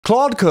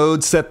Claude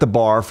Code set the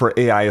bar for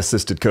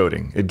AI-assisted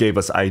coding. It gave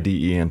us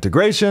IDE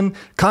integration,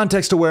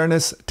 context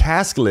awareness,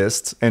 task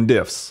lists, and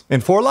diffs.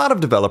 And for a lot of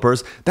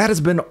developers, that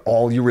has been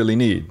all you really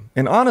need.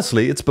 And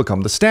honestly, it's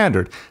become the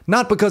standard.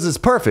 Not because it's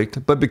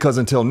perfect, but because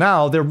until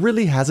now, there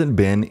really hasn't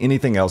been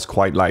anything else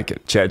quite like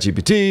it.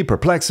 ChatGPT,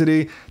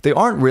 Perplexity, they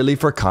aren't really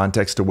for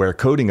context-aware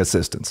coding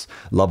assistants.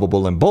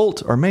 Lovable and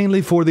Bolt are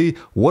mainly for the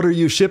 "what are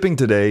you shipping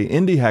today"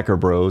 indie hacker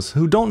bros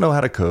who don't know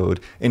how to code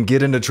and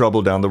get into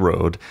trouble down the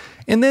road.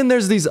 And then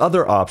there's these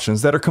other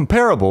options that are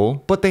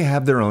comparable, but they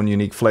have their own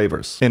unique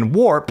flavors. And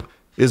Warp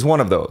is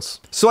one of those.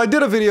 So I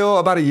did a video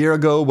about a year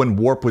ago when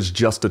Warp was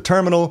just a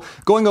terminal,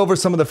 going over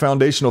some of the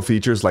foundational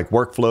features like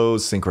workflows,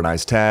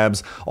 synchronized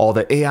tabs, all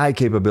the AI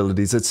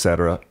capabilities,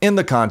 etc. in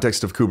the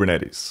context of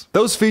Kubernetes.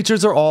 Those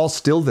features are all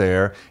still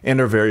there and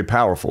are very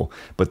powerful,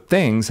 but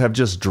things have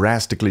just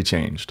drastically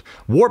changed.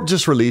 Warp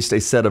just released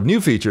a set of new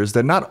features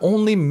that not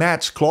only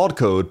match Claude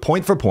Code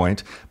point for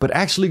point, but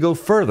actually go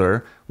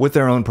further with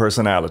their own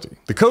personality.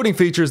 The coding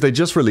features they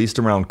just released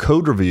around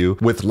code review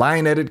with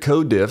line edit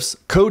code diffs,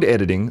 code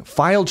editing,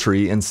 file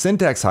tree, and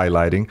syntax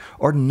highlighting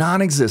are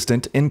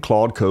non-existent in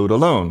Claude Code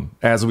alone,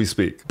 as we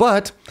speak.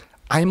 But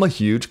I'm a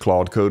huge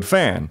Claude Code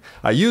fan.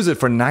 I use it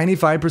for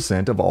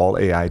 95% of all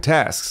AI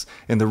tasks,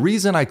 and the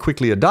reason I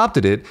quickly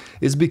adopted it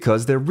is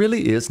because there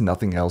really is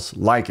nothing else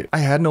like it. I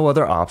had no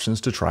other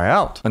options to try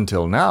out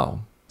until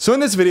now. So in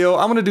this video,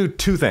 I'm going to do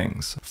two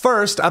things.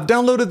 First, I've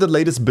downloaded the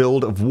latest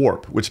build of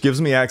Warp, which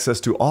gives me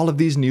access to all of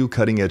these new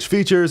cutting-edge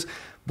features,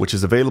 which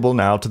is available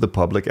now to the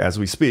public as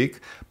we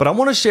speak. But I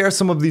want to share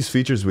some of these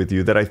features with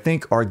you that I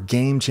think are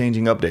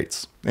game-changing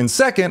updates. And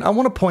second, I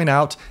want to point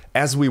out,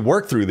 as we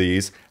work through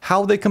these,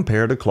 how they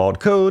compare to Claude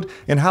Code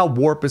and how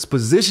Warp is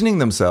positioning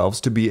themselves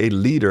to be a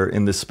leader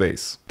in this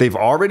space. They've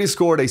already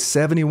scored a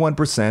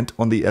 71%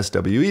 on the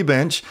SWE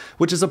bench,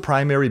 which is a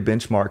primary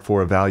benchmark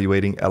for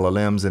evaluating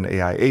LLMs and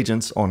AI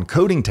agents on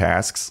coding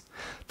tasks.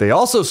 They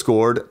also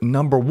scored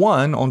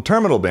 #1 on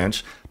Terminal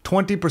Bench,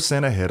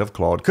 20% ahead of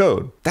Claude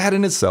Code. That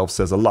in itself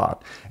says a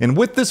lot. And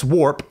with this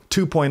Warp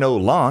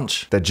 2.0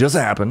 launch that just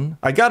happened,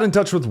 I got in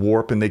touch with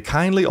Warp and they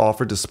kindly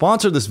offered to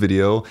sponsor this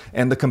video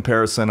and the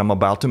comparison I'm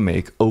about to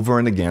make over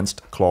and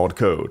against Claude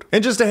Code.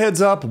 And just a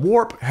heads up,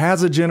 Warp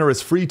has a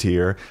generous free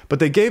tier, but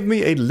they gave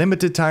me a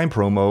limited time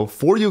promo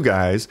for you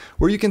guys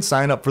where you can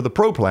sign up for the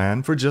Pro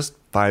plan for just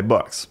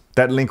 $5.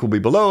 That link will be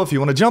below if you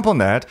want to jump on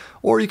that,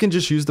 or you can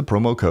just use the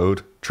promo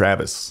code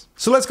Travis.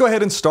 So let's go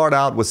ahead and start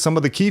out with some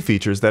of the key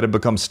features that have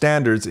become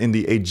standards in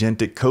the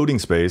agentic coding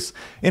space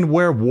and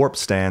where Warp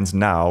stands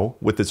now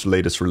with its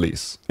latest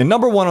release. And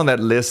 #1 on that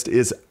list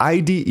is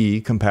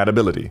IDE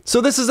Compatibility.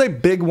 So this is a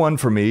big one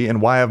for me and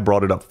why I've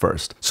brought it up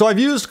first. So I've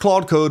used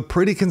Claude Code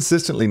pretty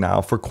consistently now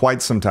for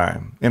quite some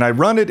time, and I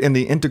run it in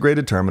the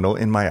integrated terminal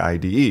in my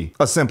IDE.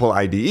 A simple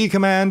IDE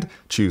command,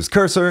 choose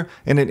cursor,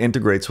 and it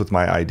integrates with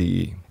my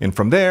IDE. And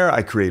from there,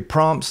 I create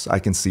prompts, I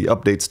can see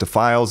updates to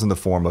files in the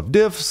form of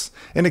diffs,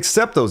 and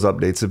accept those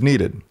updates if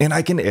needed. And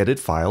I can edit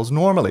files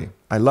normally.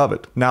 I love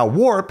it. Now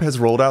Warp has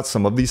rolled out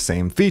some of these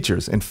same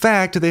features. In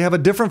fact, they have a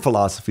different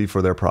philosophy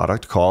for their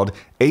product called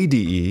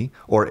ADE,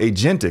 or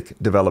Agentic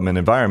Development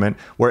Environment,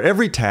 where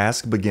every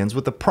task begins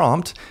with a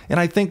prompt, and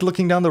I think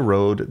looking down the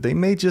road, they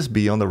may just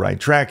be on the right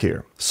track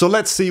here. So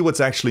let's see what's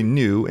actually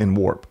new in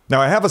Warp.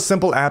 Now I have a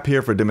simple app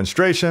here for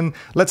demonstration.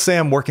 Let's say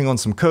I'm working on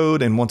some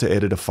code and want to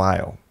edit a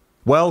file.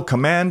 Well,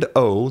 Command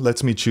O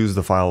lets me choose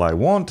the file I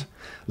want.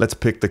 Let's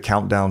pick the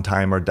countdown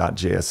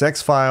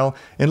timer.jsx file,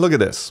 and look at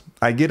this.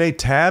 I get a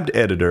tabbed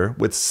editor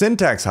with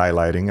syntax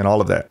highlighting and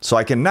all of that. So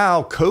I can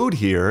now code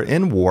here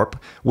in Warp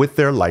with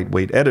their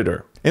lightweight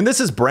editor. And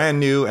this is brand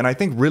new and I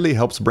think really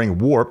helps bring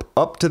Warp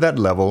up to that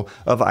level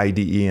of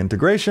IDE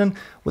integration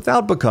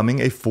without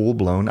becoming a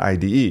full-blown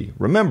IDE.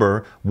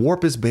 Remember,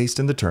 Warp is based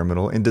in the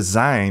terminal and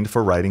designed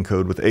for writing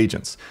code with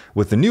agents.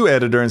 With the new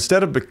editor,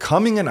 instead of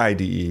becoming an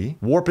IDE,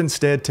 Warp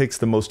instead takes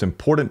the most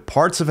important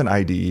parts of an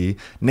IDE,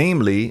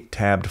 namely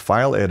tabbed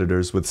file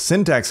editors with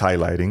syntax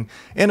highlighting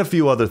and a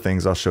few other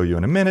things I'll show you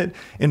in a minute,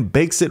 and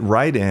bakes it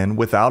right in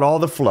without all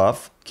the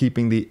fluff,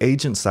 keeping the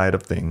agent side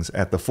of things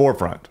at the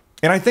forefront.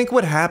 And I think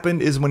what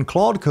happened is when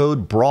Claude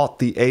Code brought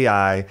the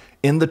AI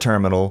in the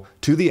terminal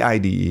to the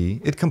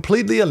IDE, it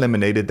completely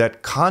eliminated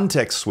that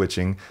context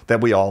switching that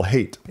we all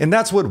hate. And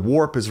that's what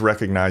Warp has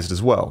recognized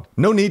as well.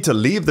 No need to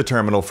leave the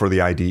terminal for the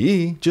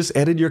IDE, just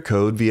edit your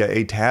code via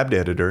a tabbed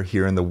editor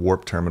here in the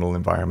Warp terminal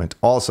environment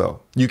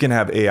also. You can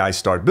have AI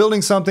start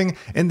building something,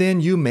 and then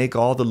you make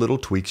all the little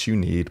tweaks you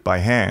need by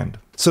hand.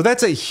 So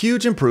that's a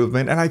huge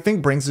improvement and I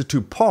think brings it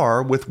to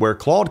par with where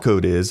Claude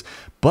Code is,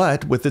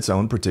 but with its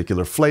own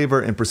particular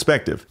flavor and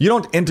perspective. You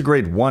don't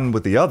integrate one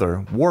with the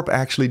other, Warp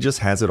actually just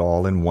has it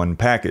all in one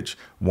package,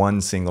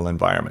 one single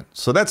environment.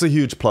 So that's a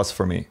huge plus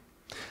for me.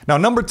 Now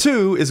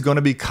 #2 is going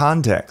to be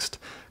context.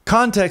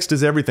 Context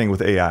is everything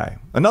with AI.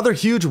 Another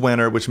huge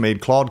winner which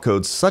made Claude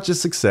Code such a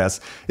success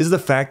is the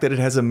fact that it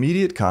has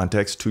immediate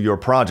context to your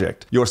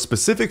project, your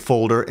specific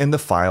folder, and the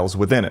files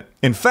within it.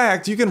 In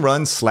fact, you can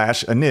run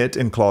 /init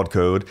in Claude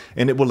Code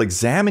and it will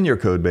examine your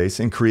codebase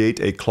and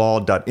create a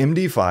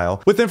Claude.md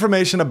file with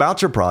information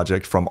about your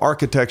project from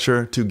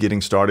architecture to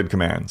getting started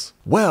commands.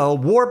 Well,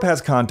 Warp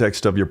has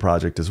context of your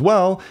project as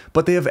well,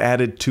 but they have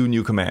added 2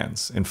 new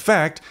commands. In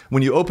fact,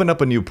 when you open up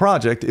a new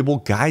project, it will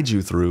guide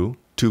you through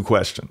 2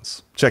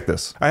 questions. Check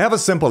this. I have a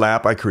simple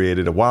app I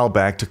created a while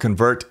back to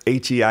convert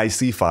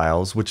HEIC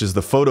files, which is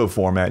the photo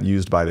format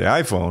used by the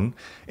iPhone,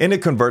 and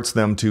it converts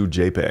them to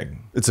JPEG.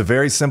 It's a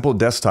very simple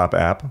desktop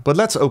app, but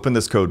let's open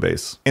this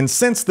codebase. And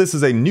since this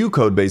is a new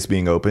codebase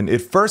being opened, it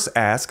first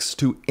asks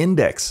to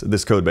index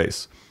this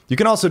codebase. You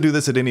can also do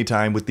this at any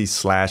time with the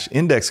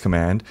 /index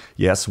command.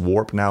 Yes,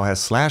 Warp now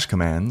has /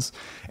 commands.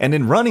 And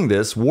in running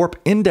this, Warp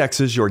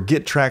indexes your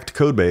get tracked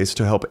codebase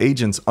to help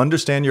agents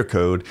understand your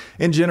code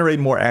and generate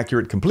more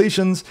accurate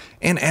completions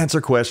and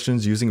answer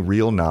questions using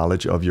real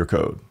knowledge of your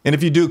code. And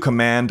if you do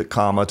command,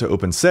 comma to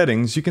open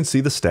settings, you can see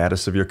the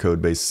status of your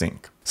codebase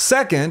sync.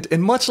 Second,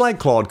 and much like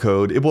Claude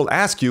Code, it will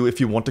ask you if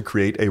you want to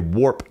create a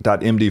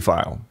warp.md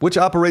file, which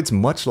operates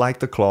much like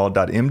the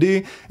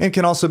Claude.md and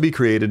can also be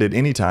created at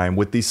any time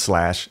with the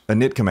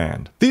 /init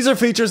command. These are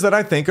features that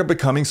I think are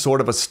becoming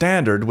sort of a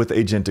standard with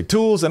agentic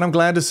tools, and I'm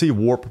glad to see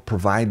Warp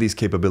provide these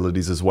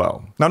capabilities as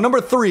well. Now, number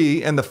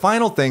 3, and the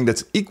final thing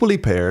that's equally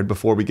paired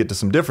before we get to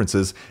some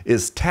differences,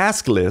 is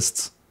task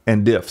lists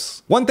and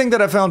diffs. One thing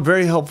that I found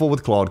very helpful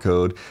with Claude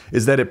Code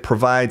is that it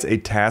provides a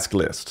task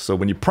list. So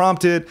when you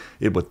prompt it,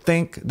 it would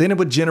think, then it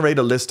would generate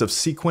a list of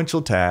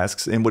sequential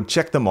tasks and would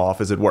check them off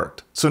as it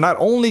worked. So not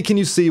only can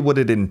you see what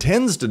it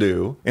intends to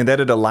do and that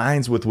it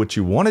aligns with what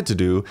you want it to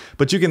do,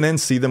 but you can then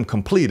see them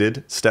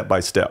completed step by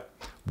step.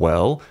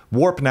 Well,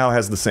 Warp now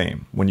has the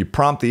same. When you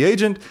prompt the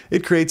agent,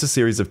 it creates a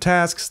series of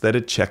tasks that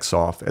it checks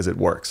off as it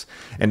works.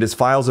 And as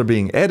files are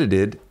being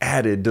edited,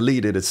 added,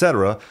 deleted,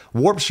 etc.,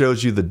 Warp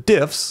shows you the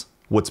diffs,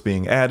 what's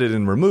being added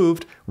and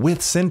removed,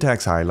 with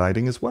syntax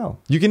highlighting as well.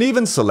 You can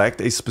even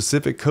select a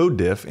specific code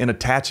diff and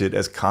attach it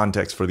as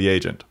context for the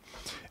agent.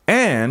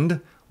 And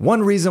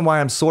one reason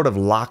why I'm sort of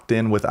locked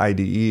in with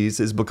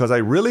IDEs is because I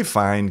really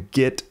find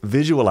Git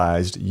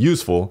visualized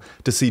useful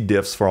to see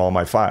diffs for all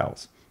my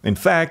files. In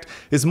fact,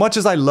 as much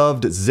as I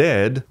loved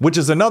Zed, which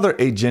is another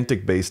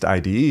agentic-based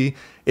IDE,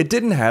 it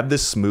didn't have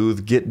this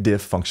smooth git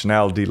diff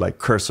functionality like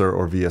Cursor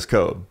or VS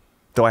Code.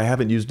 Though I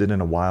haven't used it in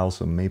a while,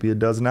 so maybe it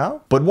does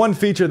now. But one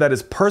feature that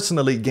is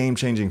personally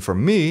game-changing for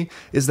me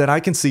is that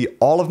I can see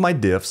all of my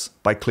diffs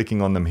by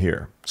clicking on them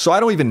here. So I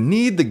don't even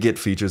need the Git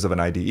features of an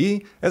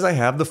IDE, as I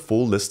have the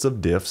full list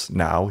of diffs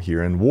now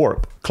here in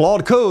Warp.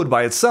 Claude Code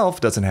by itself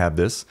doesn't have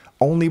this,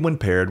 only when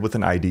paired with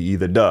an IDE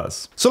that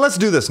does. So let's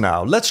do this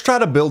now. Let's try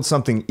to build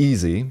something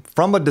easy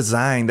from a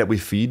design that we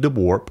feed to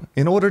Warp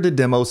in order to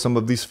demo some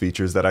of these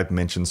features that I've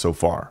mentioned so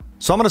far.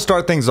 So I'm going to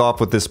start things off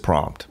with this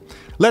prompt.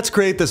 Let's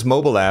create this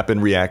mobile app in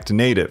React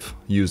Native.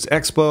 Use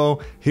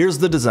Expo, here's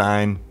the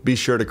design, be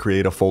sure to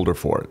create a folder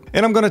for it.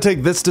 And I'm gonna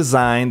take this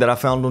design that I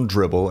found on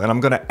Dribbble and I'm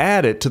gonna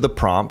add it to the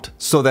prompt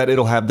so that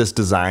it'll have this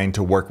design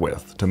to work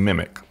with, to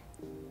mimic.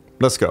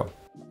 Let's go.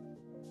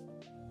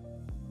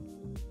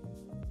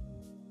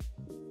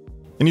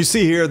 And you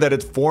see here that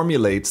it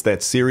formulates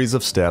that series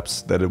of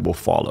steps that it will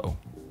follow.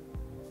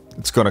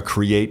 It's gonna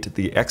create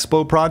the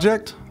Expo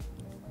project.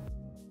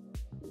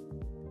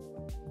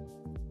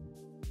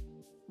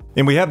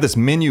 And we have this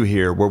menu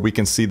here where we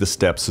can see the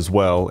steps as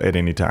well at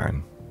any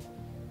time.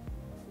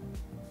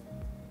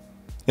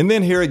 And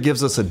then here it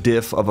gives us a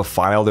diff of a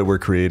file that we're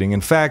creating.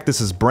 In fact,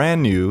 this is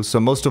brand new, so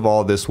most of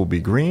all this will be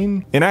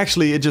green. And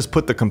actually it just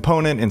put the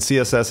component and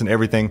CSS and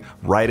everything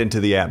right into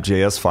the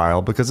app.js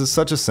file because it's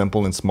such a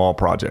simple and small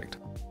project.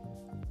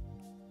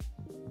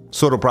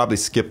 So it'll probably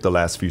skip the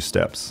last few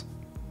steps.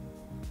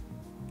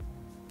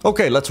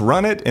 Okay, let's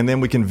run it and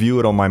then we can view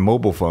it on my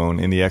mobile phone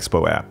in the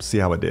Expo app, see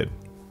how it did.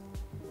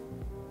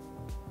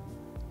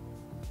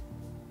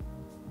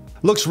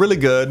 Looks really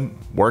good,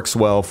 works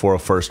well for a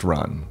first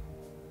run.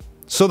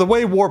 So the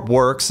way Warp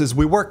works is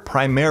we work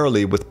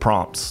primarily with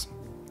prompts.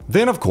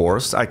 Then of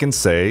course, I can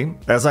say,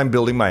 as I'm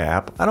building my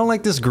app, I don't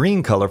like this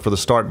green color for the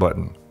start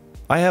button.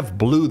 I have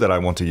blue that I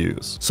want to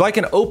use. So I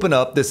can open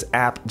up this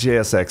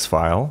app.jsx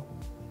file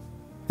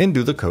and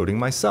do the coding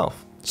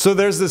myself. So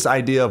there's this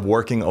idea of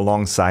working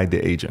alongside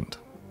the agent.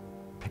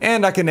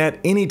 And I can at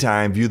any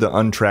time view the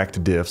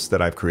untracked diffs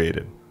that I've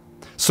created.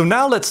 So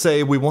now let's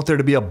say we want there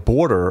to be a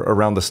border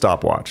around the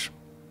stopwatch.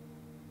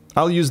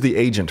 I'll use the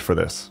agent for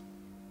this.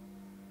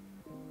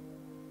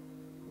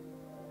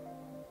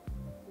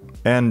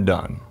 And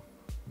done.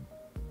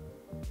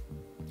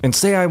 And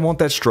say I want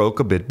that stroke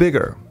a bit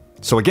bigger.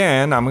 So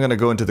again, I'm going to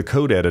go into the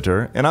code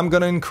editor and I'm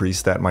going to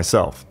increase that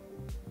myself.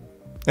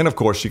 And of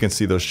course you can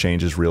see those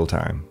changes real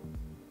time.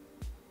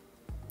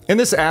 And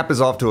this app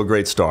is off to a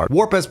great start.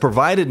 Warp has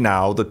provided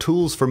now the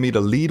tools for me to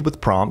lead with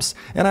prompts,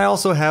 and I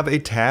also have a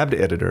tabbed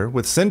editor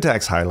with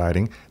syntax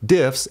highlighting,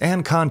 diffs,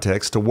 and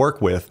context to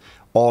work with,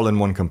 all in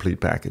one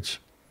complete package.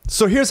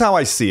 So here's how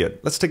I see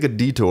it. Let's take a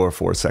detour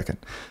for a second.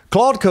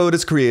 Claude Code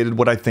has created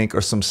what I think are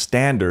some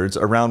standards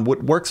around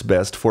what works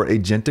best for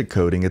agentic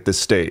coding at this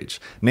stage,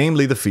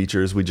 namely the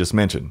features we just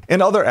mentioned. And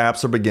other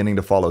apps are beginning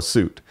to follow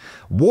suit.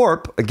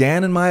 Warp,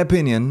 again in my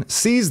opinion,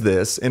 sees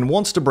this and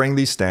wants to bring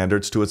these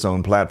standards to its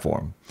own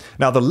platform.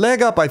 Now the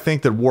leg up I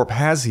think that Warp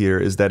has here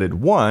is that it,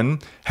 one,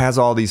 has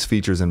all these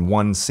features in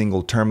one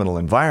single terminal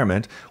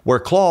environment where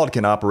Claude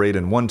can operate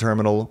in one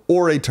terminal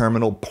or a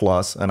terminal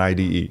plus an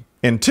IDE.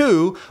 And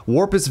two,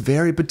 Warp is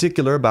very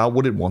particular about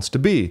what it wants to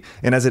be,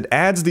 and as it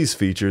adds these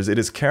features, it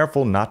is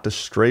careful not to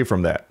stray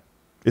from that.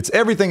 It's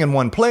everything in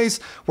one place,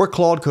 where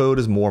Claude Code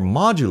is more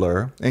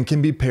modular and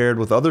can be paired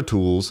with other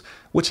tools,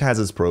 which has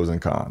its pros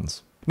and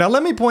cons. Now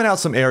let me point out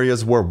some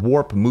areas where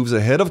Warp moves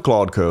ahead of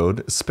Claude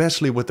Code,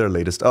 especially with their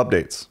latest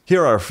updates.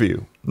 Here are a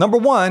few. Number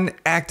one,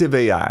 active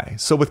AI.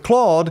 So with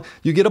Claude,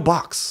 you get a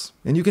box,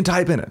 and you can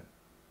type in it.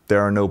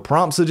 There are no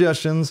prompt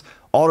suggestions,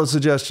 auto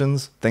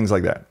suggestions, things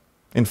like that.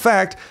 In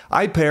fact,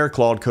 I pair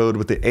Claude Code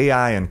with the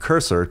AI and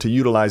cursor to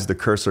utilize the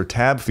cursor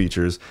tab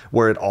features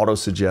where it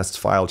auto-suggests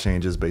file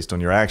changes based on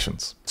your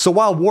actions. So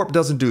while Warp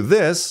doesn't do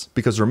this,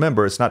 because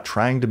remember, it's not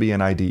trying to be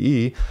an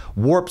IDE,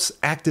 Warp's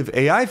active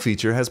AI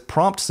feature has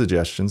prompt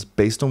suggestions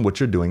based on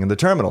what you're doing in the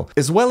terminal,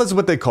 as well as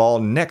what they call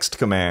next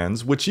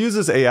commands, which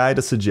uses AI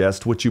to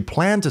suggest what you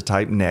plan to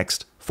type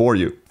next for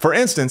you. For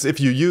instance, if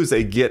you use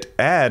a git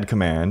add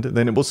command,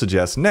 then it will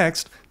suggest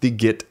next the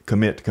git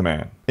commit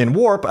command. In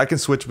Warp, I can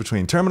switch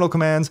between terminal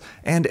commands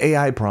and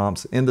AI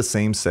prompts in the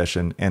same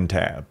session and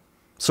tab.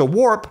 So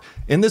Warp,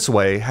 in this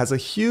way, has a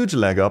huge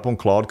leg up on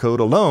Claude Code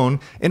alone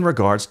in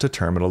regards to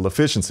terminal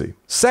efficiency.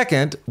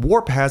 Second,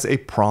 Warp has a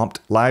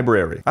prompt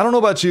library. I don't know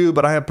about you,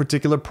 but I have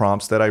particular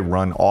prompts that I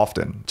run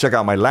often. Check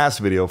out my last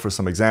video for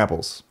some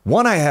examples.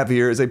 One I have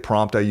here is a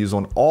prompt I use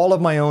on all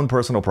of my own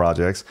personal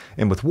projects,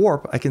 and with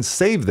Warp, I can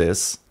save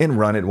this and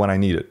run it when I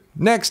need it.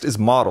 Next is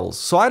models.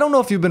 So I don't know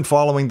if you've been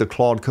following the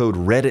Claude Code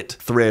Reddit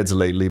threads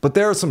lately, but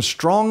there are some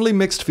strongly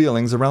mixed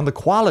feelings around the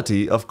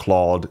quality of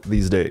Claude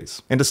these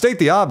days. And to state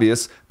the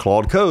obvious,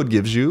 Claude Code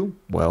gives you,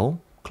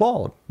 well,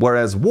 Claude.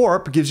 Whereas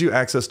Warp gives you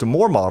access to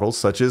more models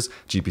such as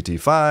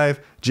GPT-5,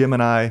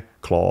 Gemini,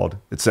 Claude,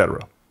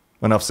 etc.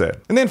 Enough said.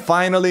 And then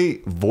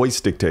finally,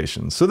 voice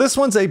dictation. So this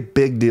one's a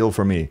big deal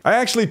for me. I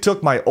actually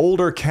took my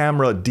older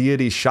camera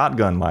Deity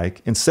shotgun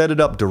mic and set it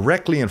up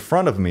directly in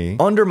front of me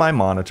under my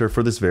monitor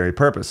for this very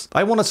purpose.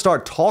 I want to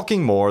start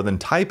talking more than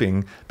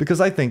typing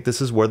because I think this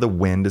is where the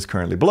wind is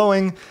currently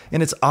blowing,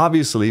 and it's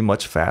obviously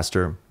much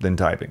faster than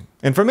typing.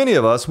 And for many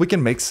of us, we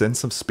can make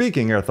sense of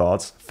speaking our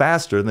thoughts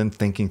faster than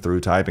thinking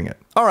through typing it.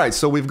 Alright,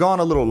 so we've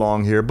gone a little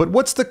long here, but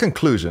what's the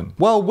conclusion?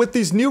 Well, with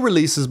these new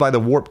releases by the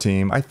Warp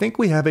team, I think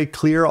we have a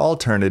clear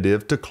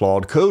alternative to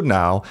Claude Code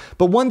now,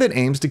 but one that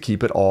aims to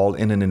keep it all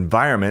in an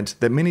environment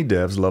that many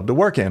devs love to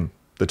work in.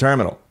 The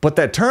terminal. But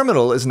that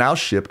terminal is now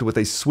shipped with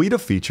a suite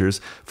of features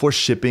for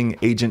shipping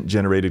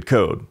agent-generated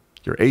code.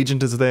 Your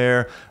agent is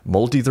there,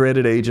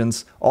 multi-threaded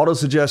agents,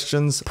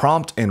 auto-suggestions,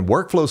 prompt and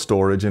workflow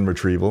storage and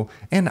retrieval,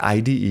 and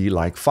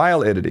IDE-like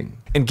file editing.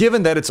 And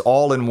given that it's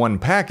all in one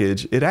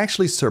package, it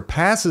actually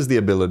surpasses the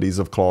abilities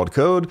of Claude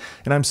Code,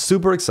 and I'm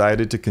super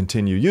excited to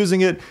continue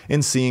using it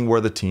and seeing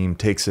where the team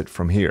takes it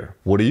from here.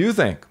 What do you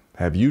think?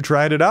 Have you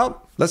tried it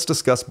out? Let's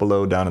discuss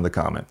below down in the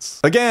comments.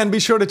 Again, be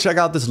sure to check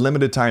out this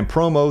limited time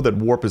promo that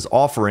Warp is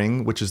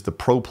offering, which is the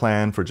Pro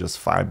plan for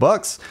just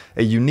 $5.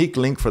 A unique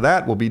link for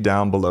that will be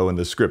down below in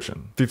the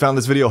description. If you found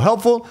this video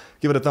helpful,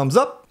 give it a thumbs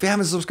up. If you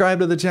haven't subscribed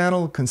to the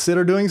channel,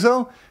 consider doing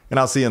so, and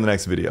I'll see you in the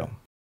next video.